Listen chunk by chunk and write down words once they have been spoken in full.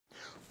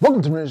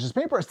Welcome to Miniatures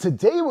Papers.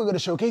 Today we're going to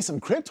showcase some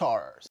crypt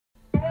horrors.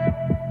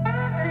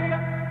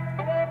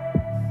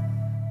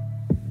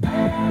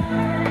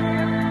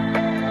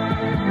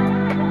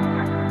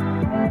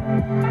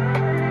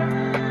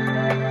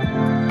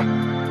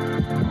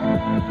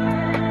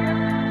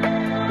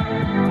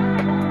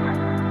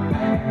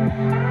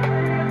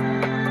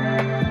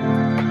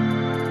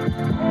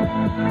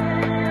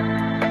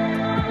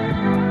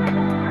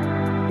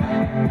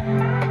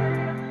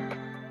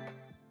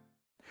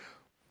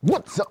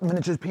 What's up,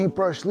 Miniatures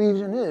Paintbrush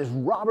Legion? It is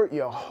Robert,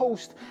 your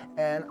host,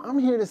 and I'm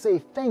here to say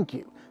thank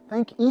you.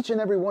 Thank each and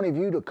every one of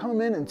you to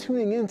come in and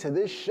tuning into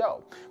this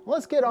show.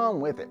 Let's get on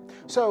with it.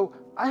 So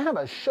I have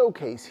a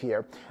showcase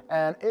here,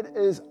 and it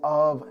is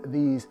of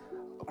these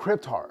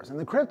crypt horrors. And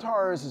the crypt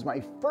horrors is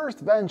my first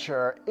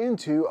venture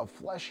into a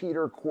flesh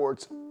eater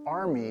quartz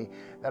army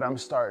that I'm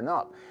starting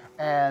up.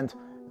 And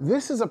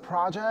this is a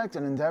project,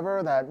 an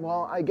endeavor that,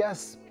 well, I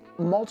guess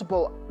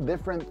multiple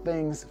different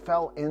things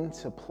fell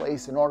into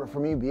place in order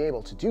for me to be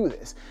able to do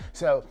this.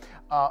 So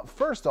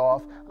first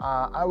off,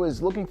 I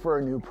was looking for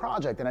a new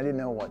project and I didn't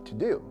know what to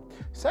do.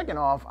 Second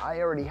off,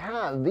 I already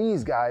had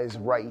these guys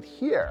right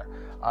here.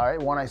 All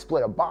right, one I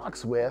split a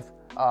box with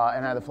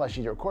and I had the Flesh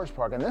Eater Quartz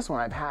Park, and this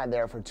one I've had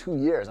there for 2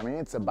 years. I mean,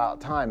 it's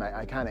about time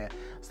I kind of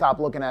stopped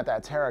looking at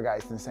that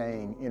Terrorgeist and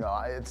saying, you know,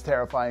 it's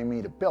terrifying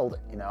me to build it,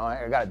 you know,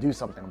 I got to do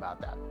something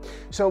about that.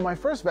 So my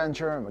first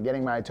venture, I'm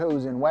getting my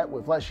toes in wet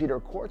with Flesh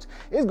Eater Quartz,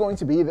 is going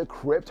to be the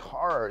Crypt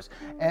Horrors,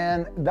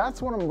 and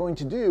that's what I'm going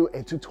to do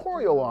a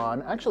tutorial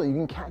on. Actually, you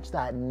can catch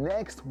that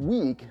next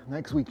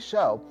week's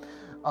show.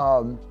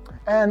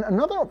 And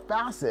another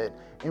facet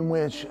in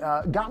which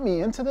got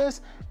me into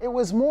this, it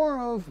was more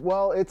of,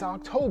 well, it's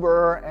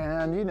October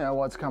and you know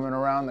what's coming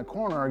around the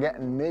corner,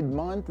 getting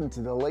mid-month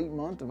into the late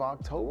month of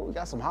October. We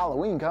got some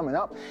Halloween coming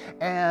up,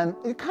 and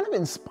it kind of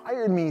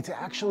inspired me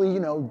to actually, you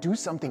know, do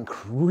something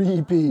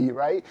creepy,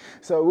 right?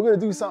 So we're gonna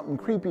do something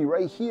creepy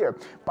right here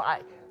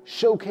by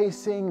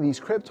showcasing these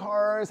crypt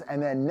horrors, and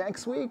then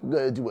next week we're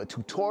going to do a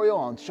tutorial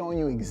on showing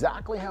you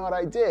exactly how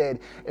I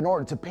did in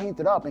order to paint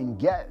it up and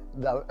get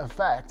the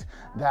effect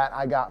that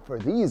I got for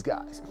these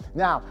guys.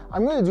 Now,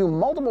 I'm going to do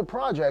multiple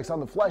projects on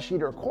the Flesh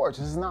Eater Quartz.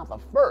 This is not the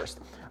first,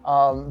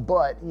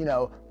 but you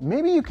know,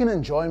 maybe you can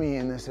enjoy me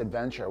in this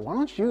adventure. Why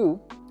don't you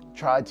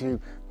try to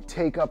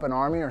take up an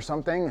army or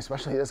something,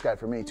 especially this guy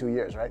for me, 2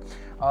 years, right?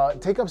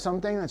 Take up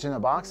something that's in a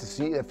box to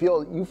see that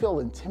you feel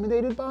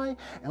intimidated by,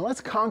 and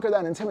let's conquer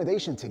that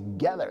intimidation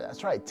together.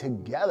 That's right,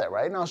 together,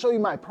 right? And I'll show you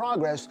my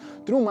progress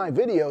through my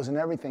videos and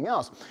everything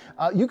else.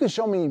 You can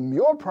show me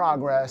your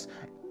progress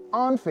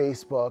on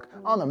Facebook,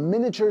 on the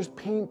Miniatures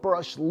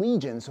Paintbrush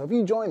Legion. So if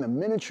you join the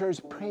Miniatures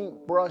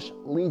Paintbrush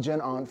Legion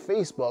on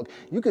Facebook,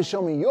 you can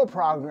show me your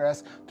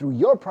progress through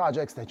your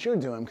projects that you're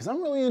doing, because I'm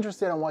really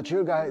interested in what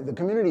the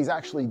community is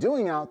actually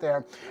doing out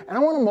there, and I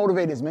want to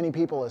motivate as many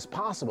people as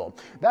possible.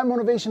 That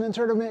motivation in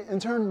turn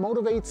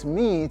motivates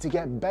me to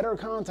get better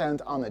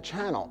content on the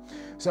channel.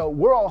 So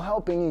we're all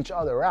helping each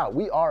other out.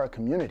 We are a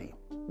community.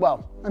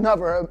 Well,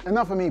 enough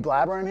of me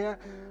blabbering here.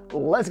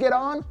 Let's get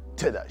on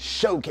to the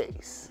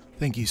showcase.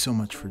 Thank you so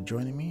much for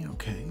joining me.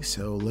 Okay,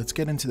 so let's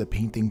get into the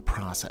painting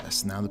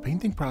process. Now, the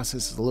painting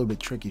process is a little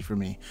bit tricky for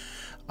me.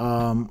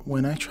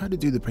 When I tried to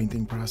do the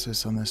painting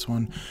process on this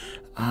one,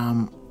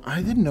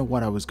 I didn't know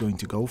what I was going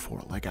to go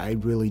for. Like, I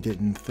really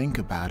didn't think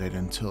about it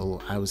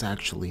until I was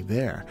actually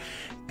there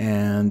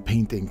and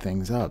painting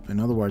things up. In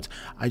other words,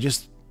 I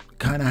just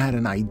kind of had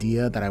an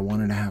idea that I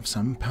wanted to have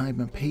some type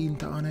of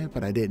paint on it,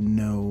 but I didn't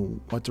know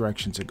what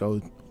direction to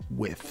go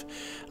with.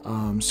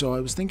 So I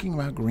was thinking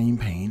about green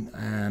paint,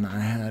 and I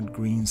had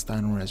green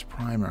Steinres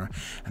primer,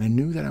 and I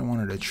knew that I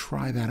wanted to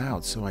try that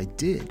out, so I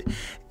did.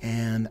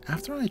 And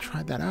after I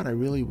tried that out, I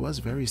really was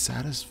very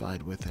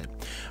satisfied with it.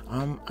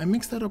 I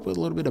mixed that up with a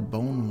little bit of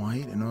bone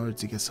white in order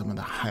to get some of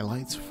the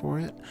highlights for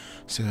it.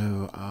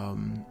 So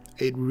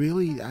it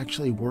really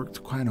actually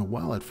worked kind of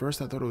well. At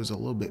first I thought it was a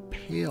little bit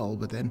pale,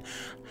 but then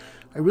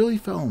I really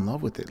fell in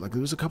love with it. Like,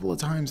 there was a couple of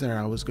times there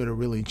I was going to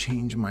really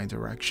change my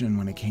direction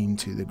when it came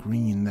to the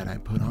green that I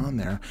put on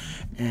there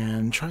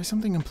and try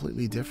something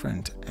completely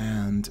different.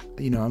 And,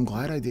 you know, I'm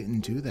glad I didn't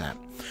do that.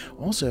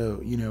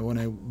 Also, you know, when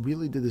I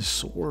really did the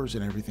sores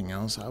and everything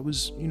else, I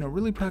was, you know,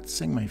 really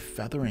practicing my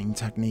feathering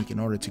technique in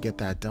order to get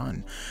that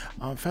done.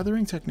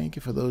 Feathering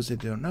technique, for those that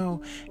don't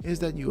know, is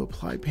that you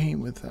apply paint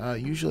with,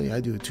 usually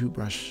I do a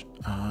 2-brush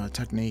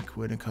technique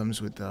when it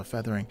comes with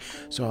feathering.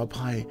 So I'll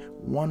apply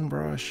one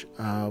brush,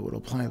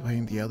 would apply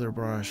paint, the other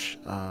brush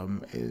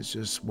is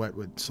just wet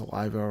with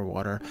saliva or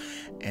water,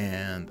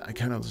 and I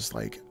kind of just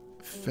like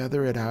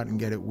feather it out and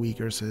get it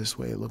weaker, so this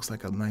way it looks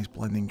like a nice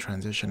blending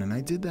transition. And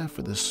I did that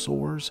for the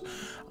sores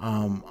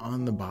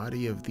on the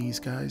body of these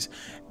guys,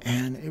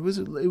 and it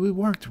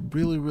worked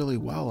really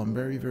well. I'm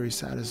very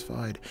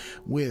satisfied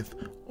with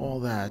all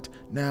that.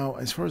 Now,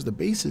 as far as the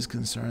base is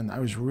concerned, I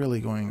was really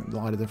going a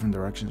lot of different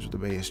directions with the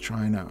base,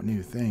 trying out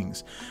new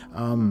things.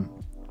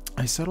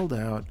 I settled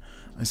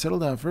I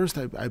settled out first.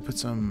 I put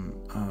some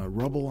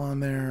rubble on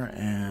there,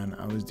 and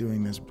I was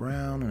doing this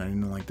brown, and I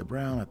didn't like the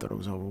brown. I thought it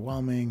was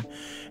overwhelming.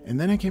 And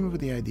then I came up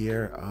with the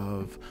idea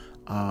of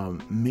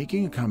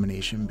making a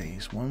combination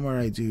base, one where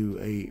I do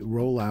a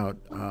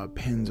rollout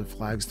pins of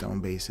flagstone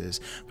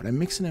bases, but I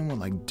mix it in with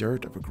like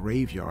dirt of a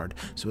graveyard,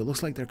 so it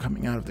looks like they're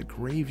coming out of the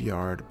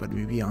graveyard, but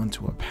maybe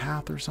onto a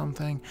path or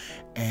something.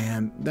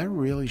 And that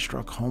really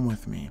struck home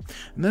with me.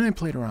 And then I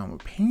played around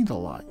with paint a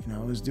lot. You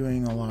know, I was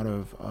doing a lot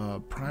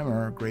of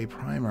primer, gray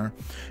primer,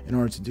 in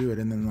order to do it,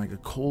 and then like a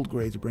cold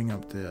gray to bring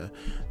up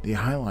the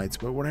highlights.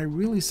 But what I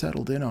really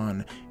settled in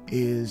on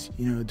is,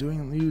 you know,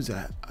 use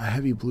a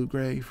heavy blue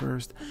gray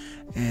first,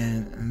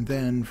 and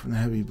then from the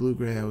heavy blue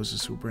gray I was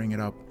just bringing it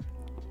up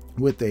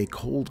with a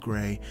cold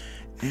gray,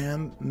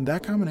 and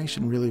that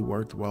combination really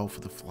worked well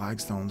for the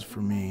flagstones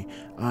for me.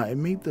 It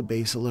made the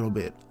base a little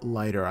bit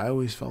lighter. I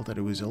always felt that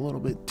it was a little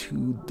bit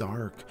too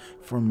dark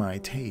for my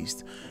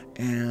taste,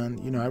 and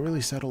you know, I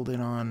really settled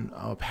in on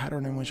a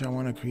pattern in which I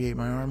want to create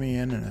my army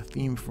in and a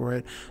theme for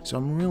it. So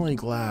I'm really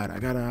glad I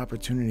got an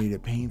opportunity to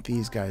paint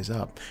these guys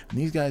up, and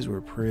these guys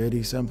were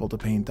pretty simple to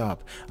paint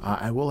up.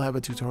 I will have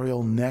a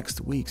tutorial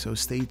next week, so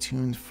stay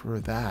tuned for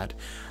that.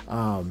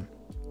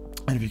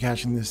 And if you're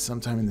catching this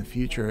sometime in the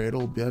future,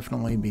 it'll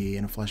definitely be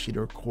in a Flesh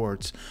Eater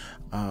Quartz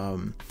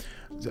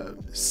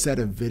set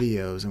of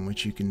videos in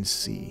which you can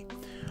see.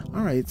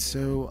 All right,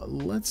 so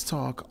let's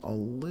talk a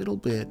little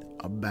bit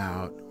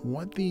about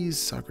what these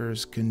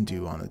suckers can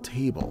do on the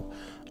table.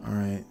 All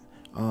right,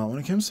 when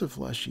it comes to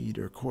Flesh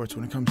Eater Quartz,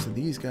 when it comes to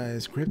these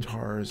guys, Crypt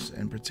Horrors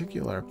in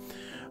particular,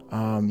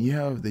 you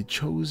have the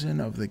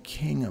Chosen of the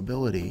King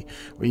ability,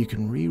 where you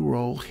can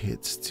re-roll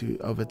hits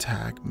of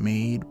attack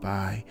made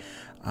by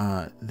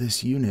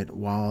this unit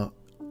while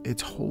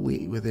it's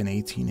wholly within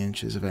 18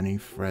 inches of any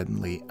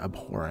friendly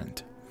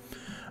abhorrent.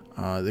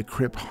 The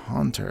Crypt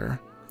Haunter,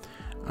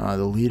 the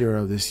leader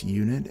of this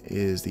unit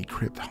is the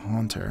Crypt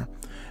Haunter.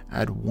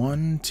 Add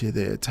 1 to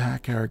the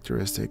attack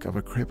characteristic of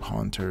a Crypt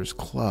Haunter's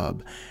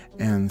club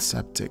and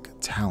septic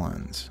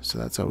talons, so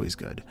that's always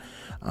good.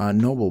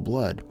 Noble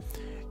Blood.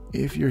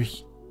 If your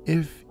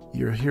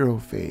hero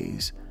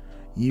phase,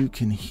 you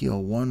can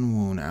heal 1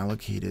 wound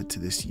allocated to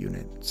this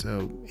unit,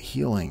 so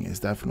healing is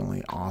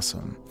definitely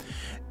awesome.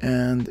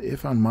 And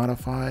if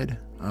unmodified,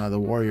 the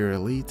Warrior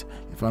Elite,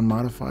 if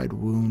unmodified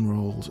wound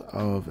rolls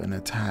of an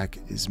attack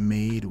is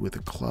made with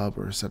a club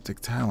or septic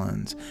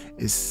talons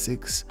is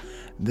 6,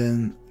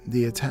 then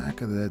the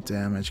attack of the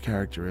damage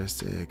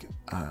characteristic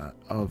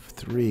of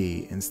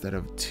 3 instead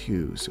of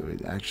 2, so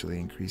it actually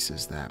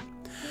increases that.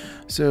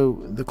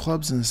 So the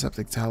clubs and the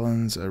septic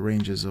talons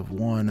ranges of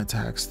 1,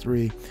 attacks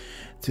 3,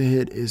 to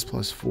hit is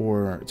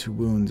 +4, to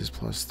wound is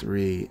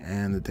 +3,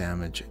 and the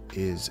damage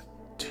is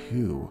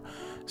 2.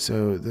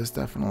 So that's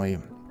definitely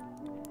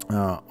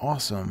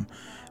awesome.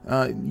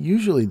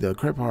 Usually the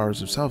Crypt Horrors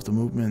themselves, the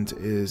movement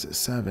is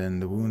 7,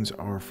 the wounds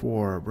are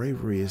 4,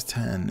 bravery is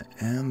 10,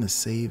 and the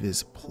save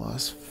is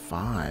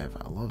 +5.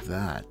 I love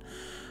that.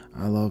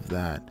 I love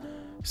that.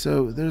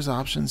 So there's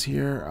options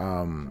here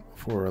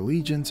for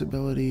allegiance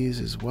abilities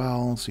as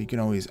well, so you can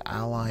always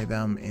ally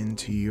them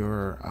into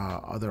your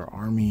other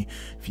army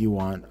if you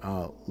want.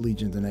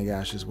 Legion to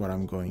Nagash is what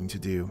I'm going to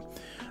do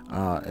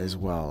as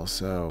well.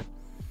 So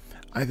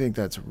I think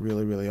that's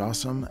really, really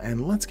awesome.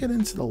 And let's get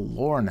into the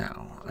lore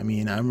now. I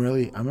mean, I'm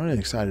really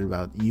excited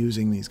about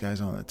using these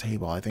guys on the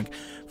table. I think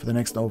for the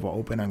next Nova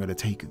Open, I'm going to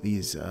take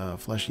these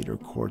Flesh Eater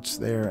Quartz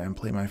there and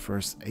play my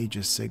first Age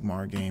of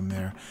Sigmar game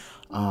there.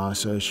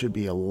 So it should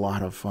be a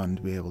lot of fun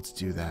to be able to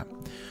do that.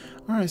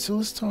 All right, so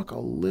let's talk a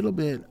little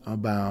bit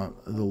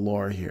about the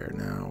lore here.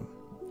 Now,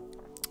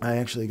 I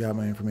actually got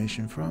my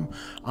information from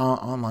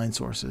online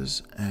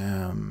sources,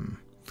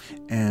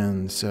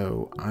 and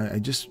so I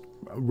just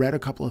read a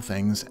couple of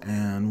things,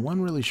 and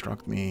one really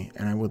struck me,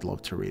 and I would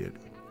love to read it.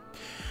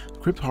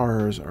 Crypt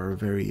Horrors are a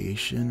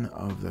variation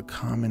of the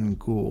common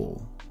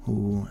ghoul,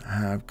 who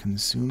have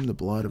consumed the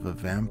blood of a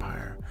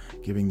vampire,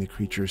 giving the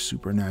creature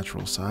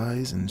supernatural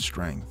size and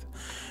strength,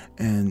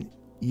 and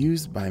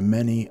used by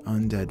many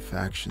undead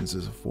factions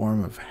as a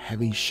form of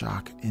heavy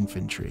shock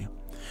infantry.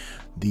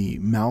 The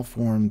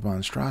malformed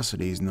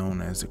monstrosities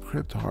known as the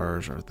Crypt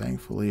Horrors are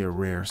thankfully a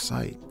rare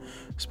sight,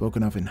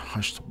 spoken of in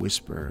hushed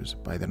whispers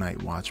by the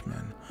night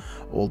watchmen,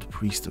 old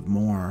priests of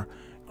Moor,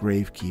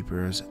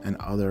 gravekeepers, and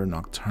other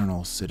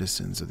nocturnal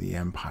citizens of the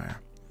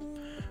Empire.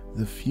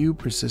 The few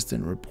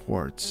persistent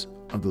reports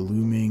of the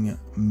looming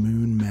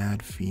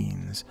moon-mad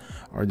fiends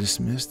are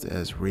dismissed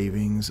as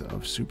ravings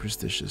of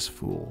superstitious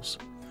fools.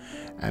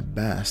 At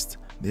best,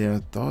 they are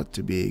thought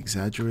to be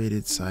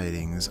exaggerated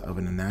sightings of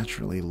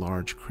unnaturally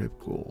large crypt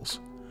ghouls.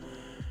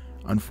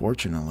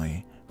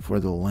 Unfortunately, for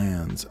the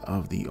lands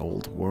of the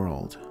old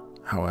world,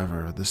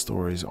 however, the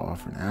story is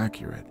often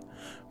accurate,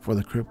 for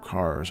the crypt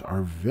horrors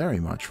are very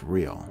much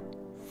real.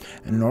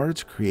 And in order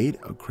to create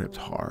a crypt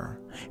horror,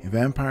 a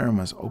vampire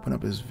must open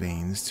up his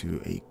veins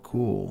to a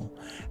ghoul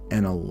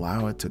and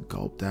allow it to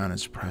gulp down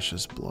its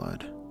precious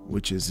blood,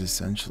 which is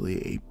essentially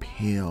a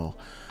pale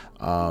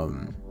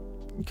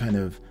kind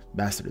of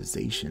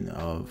bastardization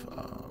of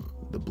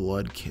the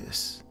blood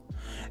kiss,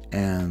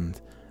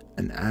 and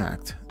an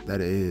act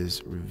that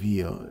is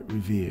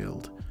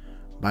revealed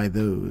by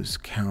those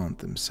count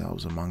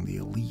themselves among the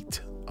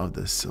elite of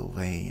the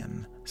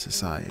Sylvain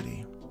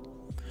society.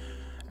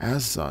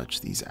 As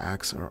such, these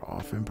acts are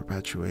often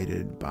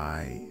perpetuated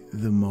by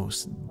the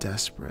most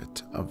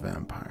desperate of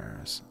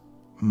vampires,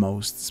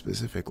 most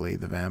specifically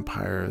the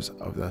vampires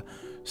of the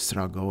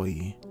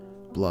Strigoi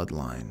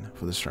bloodline.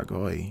 For the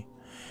Strigoi,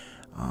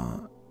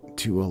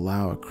 to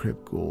allow a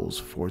crypt ghoul's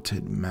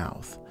forted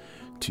mouth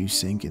to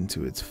sink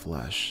into its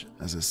flesh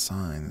as a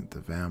sign that the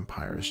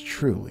vampire is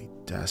truly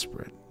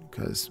desperate,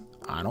 because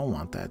I don't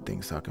want that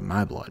thing stuck in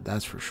my blood,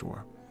 that's for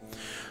sure.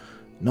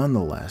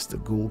 Nonetheless, the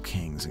Ghoul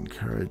Kings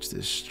encourage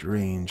this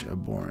strange,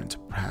 abhorrent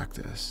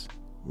practice.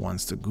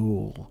 Once the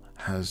ghoul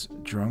has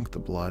drunk the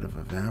blood of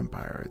a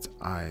vampire, its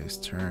eyes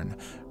turn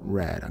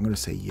red. I'm going to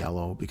say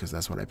yellow because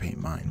that's what I paint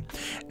mine,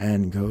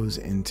 and goes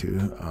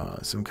into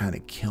some kind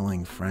of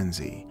killing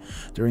frenzy.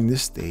 During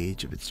this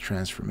stage of its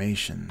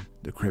transformation,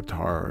 the crypt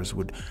horrors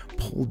would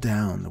pull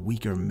down the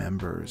weaker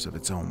members of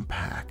its own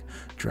pack,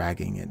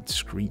 dragging its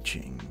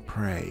screeching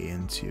prey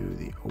into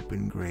the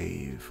open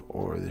grave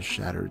or the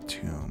shattered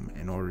tomb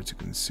in order to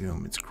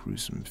consume its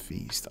gruesome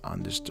feast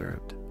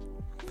undisturbed.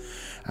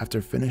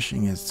 After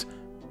finishing its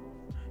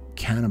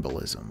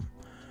cannibalism,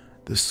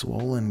 the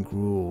swollen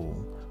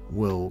ghoul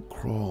will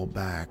crawl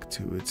back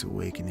to its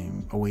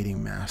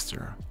awaiting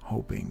master,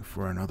 hoping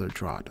for another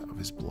draught of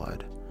his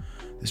blood.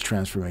 This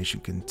transformation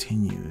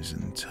continues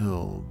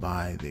until,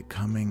 by the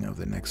coming of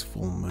the next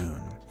full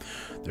moon,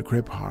 the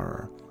crypt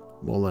horror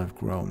will have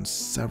grown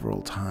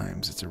several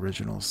times its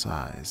original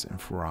size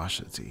and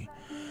ferocity,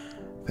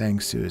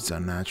 thanks to its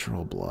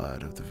unnatural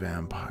blood of the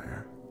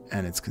vampire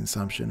and its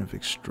consumption of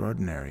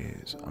extraordinary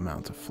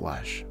amounts of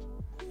flesh.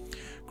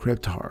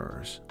 Crypt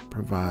horrors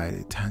provide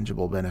a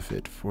tangible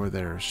benefit for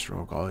their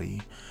Strigoi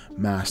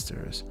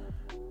masters.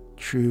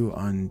 True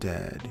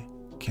undead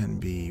can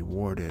be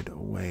warded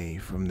away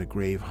from the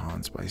grave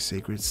haunts by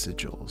sacred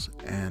sigils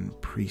and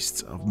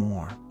priests of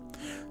more.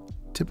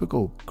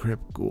 Typical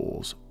crypt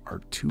ghouls are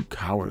too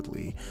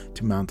cowardly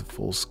to mount a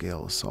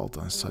full-scale assault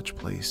on such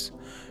place.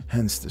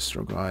 Hence, the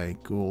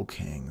Strigoi Ghoul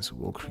Kings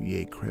will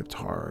create crypt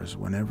horrors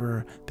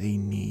whenever they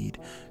need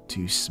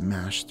to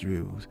smash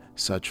through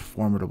such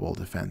formidable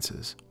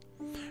defenses.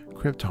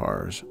 Crypt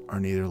horrors are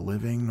neither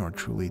living nor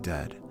truly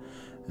dead,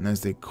 and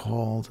as they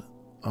called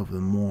of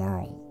the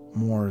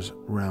Moor's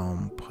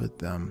realm put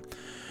them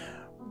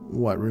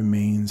what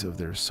remains of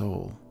their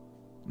soul,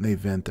 they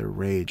vent their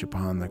rage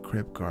upon the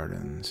crypt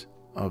gardens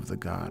of the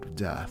god of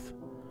death.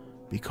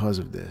 Because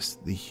of this,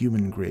 the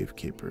human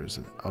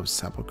gravekeepers of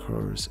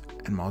sepulchres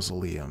and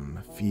mausoleum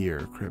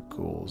fear crypt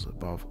ghouls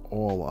above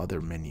all other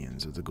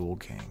minions of the Ghoul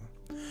King.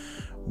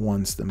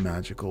 Once the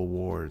magical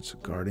wards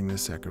guarding the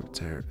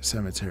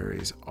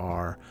cemeteries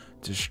are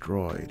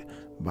destroyed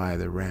by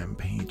the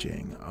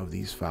rampaging of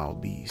these foul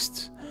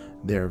beasts,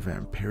 their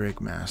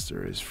vampiric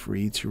master is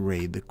free to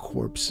raid the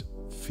corpse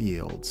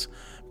fields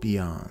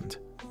beyond.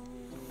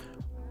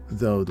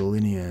 Though the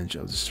lineage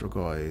of the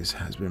Strigois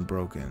has been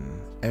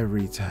broken,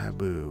 every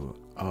taboo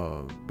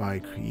by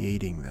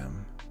creating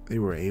them, they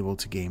were able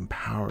to gain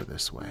power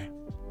this way.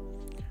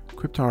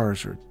 Crypt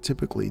horrors are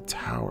typically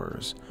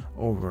towers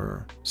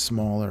over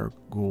smaller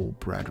ghoul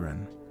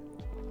brethren,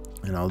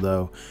 and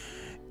although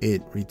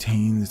it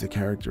retains the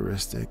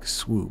characteristic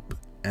swoop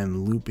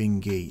and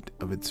looping gait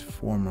of its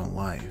former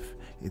life,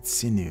 its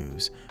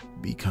sinews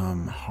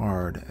become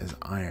hard as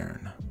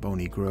iron,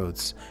 bony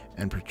growths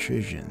and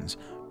protrusions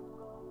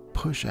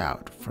push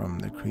out from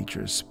the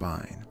creature's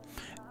spine,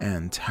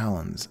 and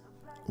talons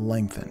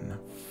lengthen,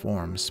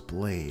 form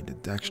splayed,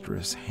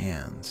 dexterous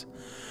hands.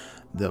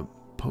 The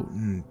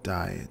potent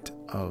diet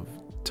of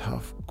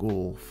tough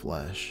ghoul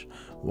flesh,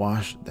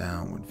 washed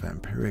down with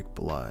vampiric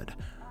blood,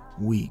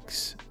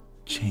 weeks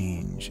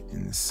change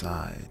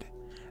inside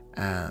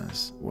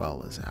as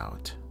well as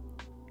out.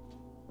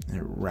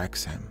 It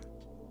wrecks him.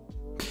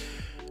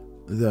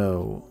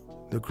 Though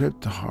the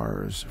crypt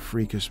horror's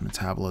freakish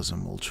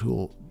metabolism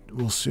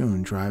will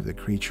soon drive the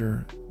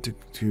creature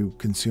to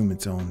consume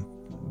its own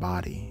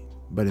body,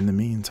 but in the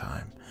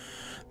meantime,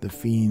 the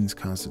fiend's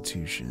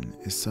constitution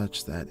is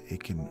such that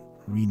it can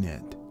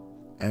reknit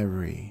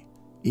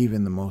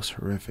even the most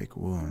horrific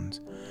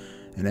wounds,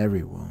 and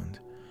every wound,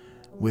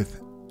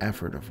 with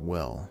effort of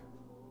will.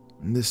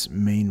 And this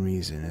main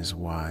reason is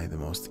why the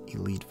most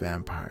elite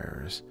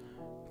vampires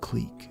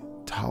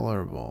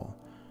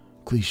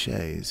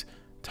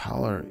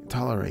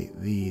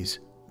tolerate these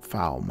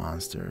foul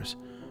monsters.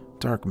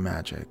 Dark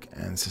magic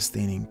and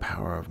sustaining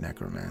power of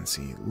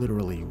necromancy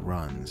literally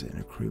runs in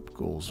a crypt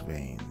ghoul's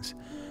veins,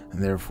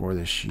 and therefore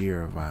the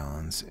sheer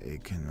violence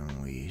it can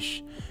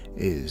unleash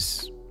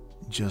is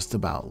just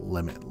about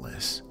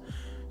limitless.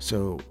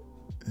 So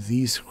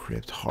these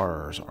crypt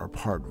horrors are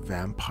part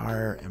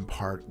vampire and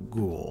part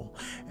ghoul,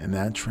 and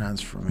that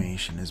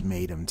transformation has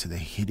made them to the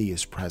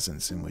hideous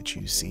presence in which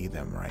you see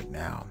them right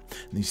now.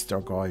 And these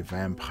Stargoi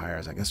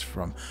vampires, I guess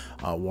from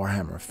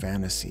Warhammer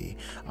Fantasy,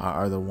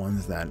 are the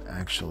ones that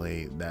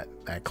actually, that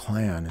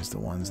clan is the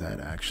ones that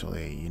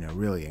actually, you know,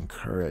 really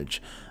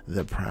encourage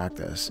the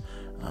practice.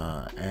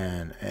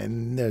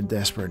 And their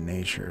desperate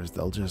natures,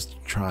 they'll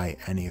just try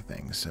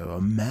anything. So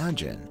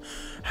imagine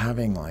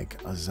having like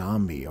a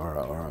zombie or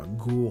a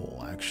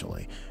ghoul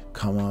actually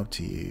come up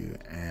to you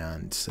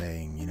and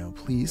saying, you know,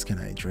 please, can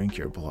I drink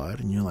your blood?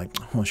 And you're like,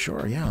 well,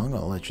 sure, yeah, I'm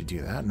gonna let you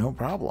do that, no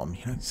problem.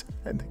 You know,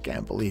 I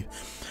can't believe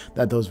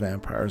that those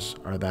vampires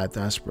are that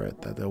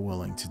desperate that they're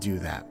willing to do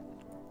that.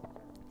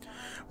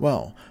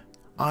 Well,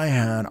 I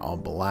had a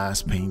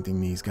blast painting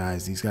these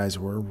guys. These guys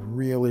were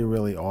really,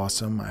 really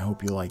awesome. I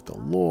hope you like the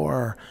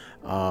lore.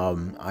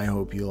 I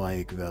hope you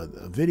like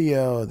the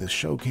video, the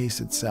showcase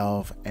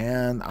itself,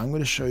 and I'm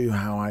going to show you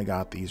how I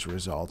got these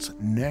results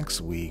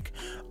next week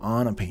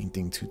on a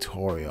painting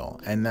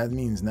tutorial. And that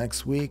means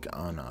next week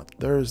on a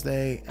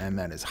Thursday, and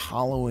that is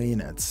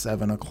Halloween at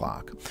 7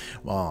 o'clock.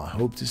 Well, I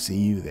hope to see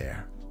you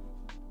there.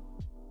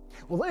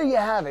 Well, there you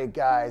have it,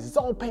 guys. It's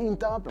all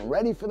painted up and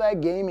ready for that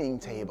gaming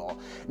table.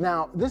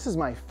 Now, this is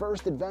my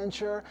first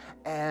adventure,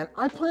 and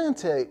I plan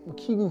to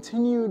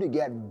continue to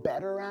get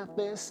better at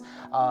this,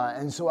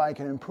 and so I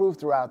can improve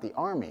throughout the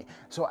army.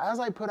 So as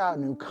I put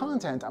out new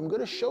content, I'm going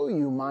to show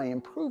you my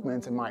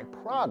improvements and my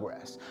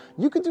progress.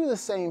 You could do the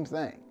same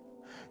thing.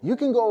 You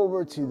can go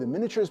over to the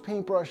Miniatures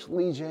Paintbrush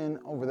Legion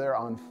over there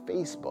on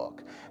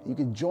Facebook. You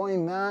can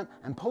join that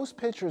and post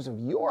pictures of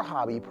your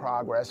hobby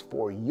progress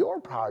for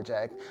your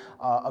project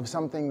of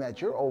something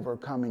that you're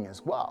overcoming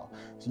as well.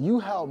 So you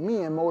help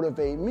me and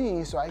motivate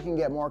me so I can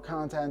get more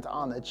content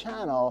on the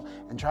channel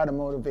and try to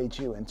motivate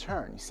you in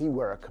turn. You see,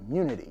 we're a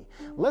community.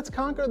 Let's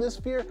conquer this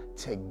fear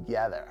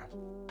together.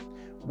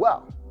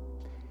 Well,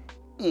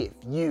 if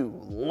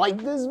you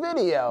like this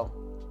video,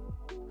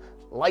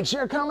 like,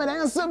 share, comment,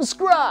 and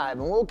subscribe,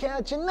 and we'll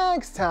catch you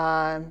next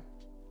time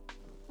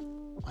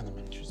on the